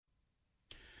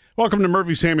Welcome to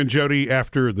Murphy, Sam, and Jody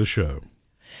after the show.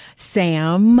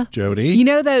 Sam. Jody. You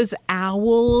know those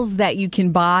owls that you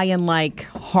can buy in like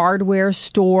hardware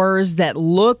stores that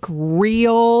look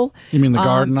real? You mean the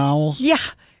garden owls? Yeah.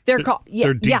 They're called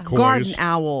they're decoys. garden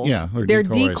owls. Yeah, they're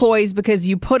decoys because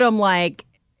you put them like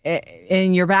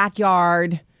in your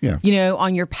backyard,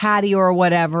 on your patio or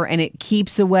whatever, and it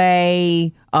keeps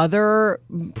away other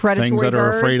predatory things that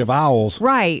birds. are afraid of owls.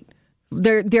 Right.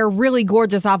 They're really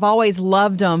gorgeous. I've always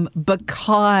loved them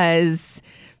because,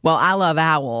 well, I love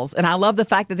owls, and I love the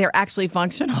fact that they're actually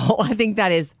functional. I think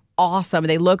that is awesome.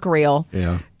 They look real.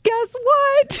 Yeah. Guess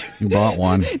what? You bought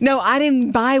one. No, I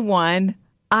didn't buy one.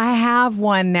 I have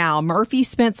one now. Murphy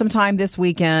spent some time this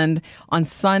weekend on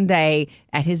Sunday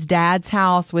at his dad's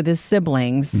house with his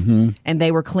siblings, and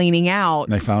they were cleaning out.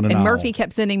 They found an and owl. Murphy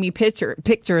kept sending me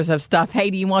pictures of stuff.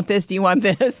 Hey, do you want this? Do you want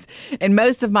this? And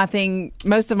most of my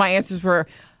answers were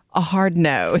a hard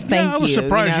no. Thank you. I was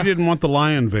surprised you didn't want the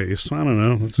lion vase. I don't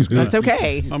know. That's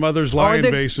okay. My mother's lion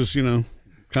vase is, kind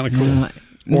of cool.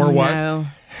 Or what? No.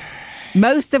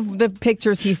 Most of the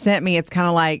pictures he sent me, it's kind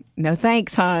of like, no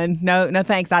thanks, hon. No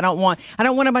thanks. I don't want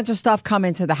a bunch of stuff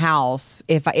coming to the house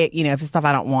if it's stuff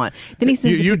I don't want. Then he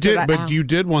sends you did, but you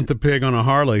did want the pig on a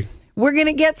Harley. We're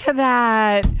gonna get to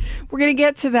that.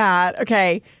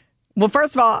 Okay. Well,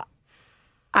 first of all,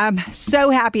 I'm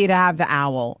so happy to have the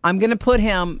owl. I'm gonna put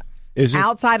him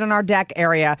outside on our deck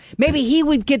area. Maybe he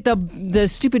would get the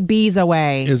stupid bees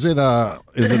away. Is it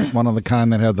one of the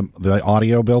kind that had the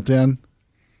audio built in?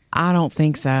 I don't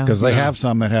think so. Because they have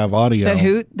some that have audio.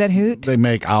 That hoot? They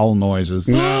make owl noises.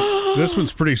 No, this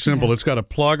one's pretty simple. It's got a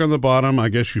plug on the bottom. I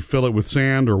guess you fill it with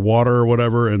sand or water or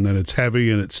whatever, and then it's heavy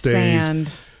and it stays.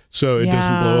 Sand. So it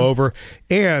doesn't blow over.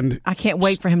 And I can't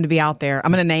wait for him to be out there.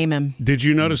 I'm going to name him. Did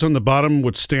you notice on the bottom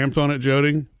what's stamped on it,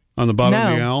 Jody? On the bottom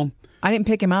of the owl? I didn't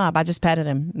pick him up. I just petted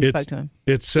him and spoke to him.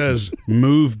 It says,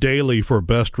 move daily for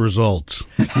best results.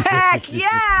 Heck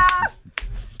yeah!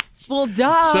 Well,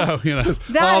 duh.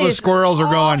 So, all the squirrels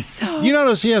are going, you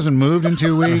notice he hasn't moved in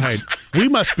 2 weeks? Right. We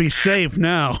must be safe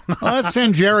now. Well, let's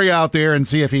send Jerry out there and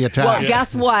see if he attacks. Well,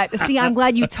 guess what? See, I'm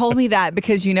glad you told me that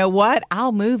because you know what?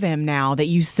 I'll move him now that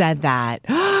you said that.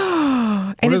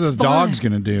 What are the dogs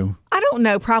going to do? I don't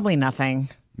know. Probably nothing.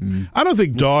 I don't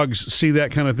think dogs see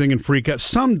that kind of thing and freak out.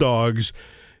 Some dogs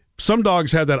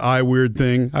have that eye weird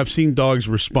thing. I've seen dogs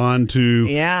respond to.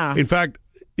 Yeah. In fact,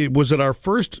 was it our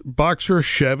first boxer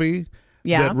Chevy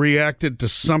that reacted to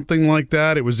something like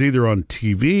that? It was either on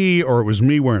TV or it was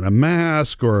me wearing a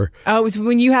mask or... Oh, it was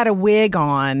when you had a wig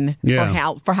on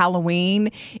for Halloween.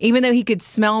 Even though he could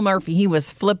smell Murphy, he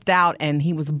was flipped out and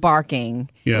he was barking.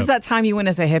 Yeah. It was that time you went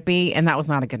as a hippie, and that was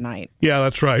not a good night. Yeah,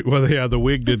 that's right. Well, the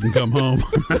wig didn't come home.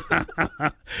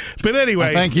 But anyway...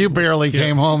 I think you barely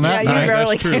came home that night.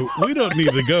 That's true. We don't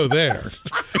need to go there.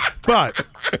 But...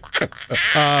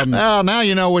 well, now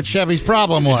you know what Chevy's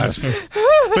problem was.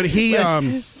 But he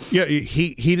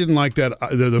didn't like that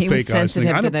the fake eyes thing.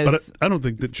 I don't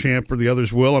think that Champ or the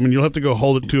others will. I mean, you'll have to go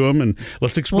hold it to him and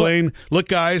let's explain. Well, look,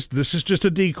 guys, this is just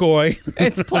a decoy.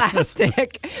 It's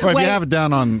plastic. Well, if you have it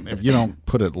down on, if you don't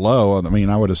put it low, I mean,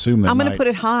 I would assume I'm going to put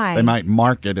it high. They might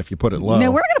mark it if you put it low.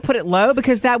 No, we're going to put it low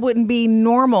because that wouldn't be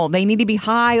normal. They need to be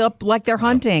high up like they're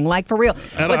hunting, like for real.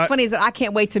 What's funny is that I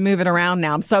can't wait to move it around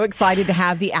now. I'm so excited to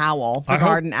have the owl, the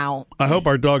garden owl. I hope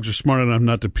our dogs are smart enough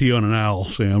not to pee on an owl,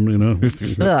 Sam,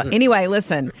 Anyway,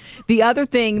 listen, the other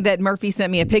thing that Murphy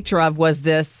sent me a picture of was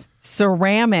this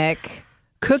ceramic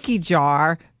cookie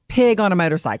jar pig on a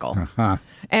motorcycle. Uh-huh.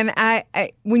 And I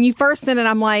when you first sent it,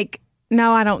 I'm like,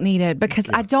 no, I don't need it because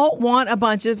I don't want a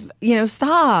bunch of,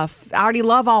 stuff. I already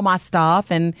love all my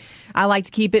stuff and I like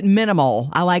to keep it minimal.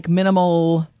 I like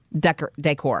minimal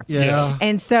decor. Yeah.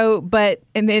 And so,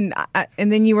 and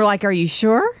then you were like, are you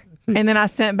sure? And then I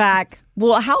sent back,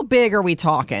 well, how big are we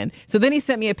talking? So then he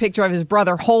sent me a picture of his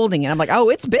brother holding it. I'm like, oh,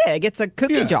 it's big. It's a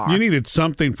cookie jar. You needed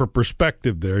something for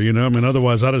perspective there, I mean,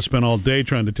 otherwise I'd have spent all day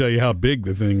trying to tell you how big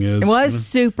the thing is. It was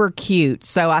super cute.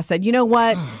 So I said, you know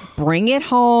what? Bring it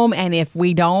home. And if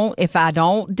I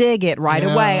don't dig it right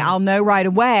away, I'll know right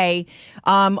away.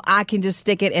 I can just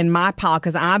stick it in my pile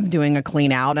because I'm doing a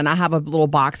clean out and I have a little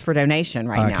box for donation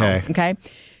right now. Okay.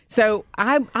 So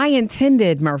I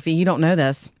intended, Murphy, you don't know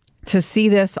this, to see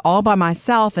this all by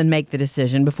myself and make the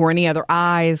decision before any other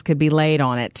eyes could be laid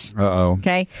on it. Uh-oh.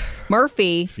 Okay.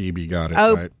 Murphy. Phoebe got it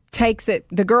right. Takes it.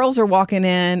 The girls are walking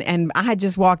in, and I had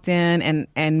just walked in,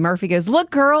 and Murphy goes, look,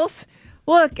 girls,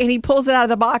 look. And he pulls it out of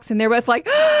the box, and they're both like,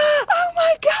 oh,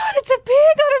 my God, it's a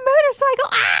pig on a motorcycle.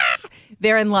 Ah!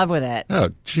 They're in love with it.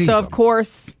 Oh, geez. So, of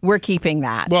course, we're keeping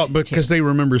that. Well, because they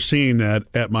remember seeing that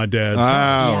at my dad's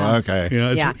house.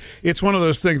 Okay. It's one of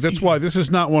those things. That's why this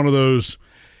is not one of those.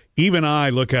 Even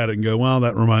I look at it and go, well,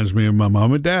 that reminds me of my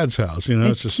mom and dad's house.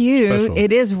 It's just cute. Special.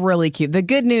 It is really cute. The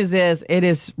good news is it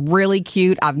is really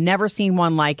cute. I've never seen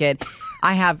one like it.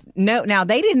 Now,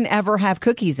 they didn't ever have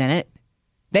cookies in it.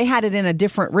 They had it in a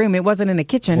different room. It wasn't in a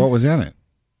kitchen. What was in it?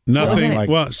 Nothing.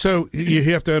 Well, so you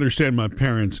have to understand my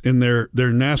parents in their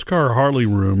NASCAR Harley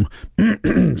room.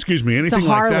 Excuse me. Anything it's a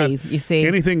Harley, like that. You see,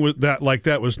 anything like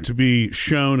that was to be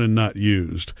shown and not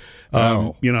used. I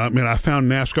found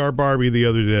NASCAR Barbie the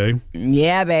other day.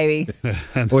 Yeah, baby.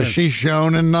 Was she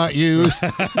shown and not used?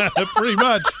 Pretty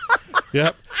much.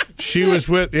 Yep. She was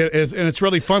with, and it's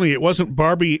really funny. It wasn't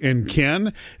Barbie and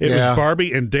Ken. It was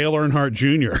Barbie and Dale Earnhardt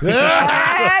Jr.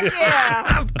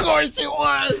 Yeah. Of course it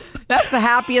was. That's the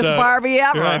happiest Barbie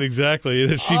ever. Right,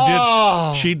 exactly.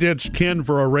 She ditched Ken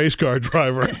for a race car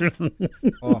driver.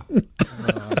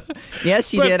 Yes,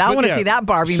 she did. I want to see that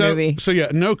Barbie movie. So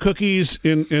no cookies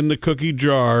in the cookie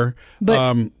jar.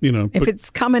 But if it's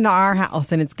coming to our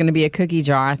house and it's going to be a cookie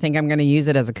jar, I think I'm going to use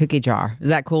it as a cookie jar. Is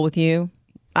that cool with you?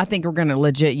 I think we're going to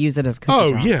legit use it as a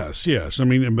cookie jar. Oh, yes. I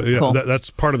mean, cool. That's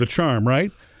part of the charm,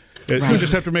 right? Right. You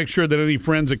just have to make sure that any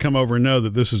friends that come over know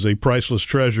that this is a priceless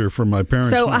treasure from my parents.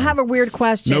 So I have a weird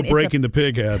question. No breaking the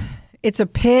pig head. It's a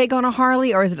pig on a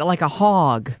Harley, or is it like a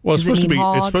hog? Well, it's supposed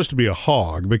to be a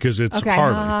hog because it's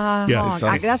Harley. Yeah,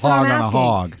 that's what I'm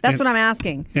asking. That's what I'm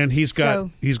asking. And he's got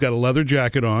a leather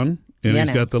jacket on, and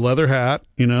he's got the leather hat,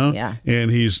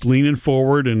 and he's leaning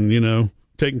forward and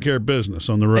taking care of business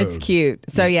on the road. It's cute.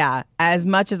 So as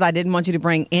much as I didn't want you to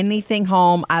bring anything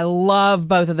home, I love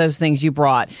both of those things you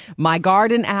brought. My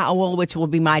garden owl, which will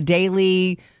be my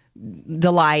daily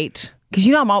delight. Because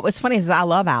what's funny is I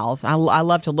love owls. I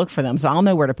love to look for them, so I'll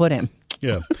know where to put him.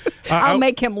 Yeah. I'll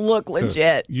make him look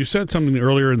legit. You said something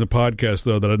earlier in the podcast,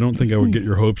 though, that I don't think I would get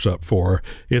your hopes up for.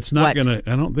 It's not going to,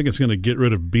 I don't think it's going to get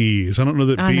rid of bees. I don't know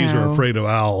that bees are afraid of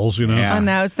owls, Yeah. I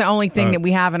know. It's the only thing that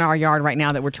we have in our yard right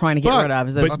now that we're trying to get rid of.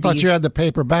 Is those I thought you had the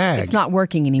paper bag. It's not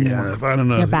working anymore. Yeah, I don't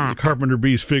know. The carpenter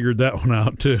bees figured that one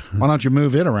out, too. Why don't you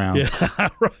move it around? Yeah,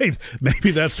 right. Maybe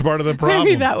that's part of the problem.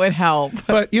 Maybe that would help.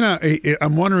 But,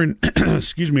 I'm wondering,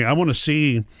 excuse me, I want to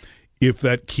see if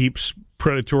that keeps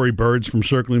predatory birds from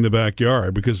circling the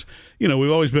backyard because,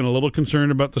 we've always been a little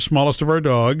concerned about the smallest of our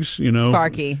dogs,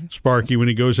 Sparky, when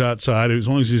he goes outside. As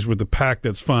long as he's with the pack,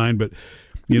 that's fine. But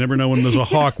you never know when there's a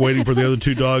hawk waiting for the other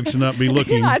two dogs to not be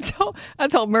looking. I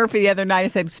told Murphy the other night, I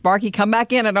said, Sparky, come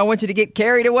back in. I don't want you to get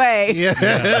carried away. Yeah.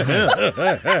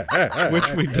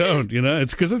 Which we don't,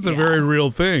 It's because it's a very real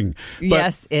thing. But,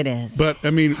 yes, it is. But, I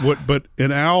mean, but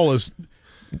an owl is...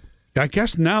 I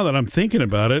guess now that I'm thinking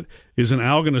about it, is an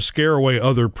owl going to scare away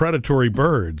other predatory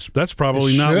birds? That's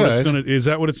probably not what it's going to. Is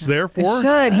that what it's there for? It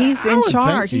should. He's in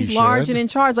charge. He's large and in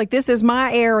charge. Like, this is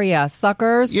my area,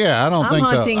 suckers. Yeah, I don't think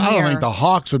the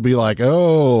hawks would be like,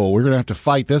 oh, we're going to have to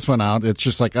fight this one out. It's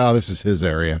just like, oh, this is his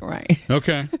area. Right.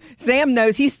 Okay. Sam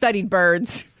knows. He's studied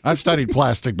birds. I've studied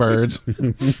plastic birds.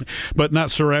 But not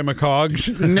ceramic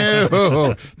hogs?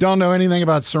 No. Don't know anything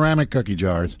about ceramic cookie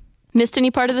jars. Missed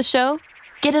any part of the show?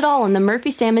 Get it all on the Murphy,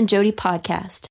 Sam, and Jody podcast.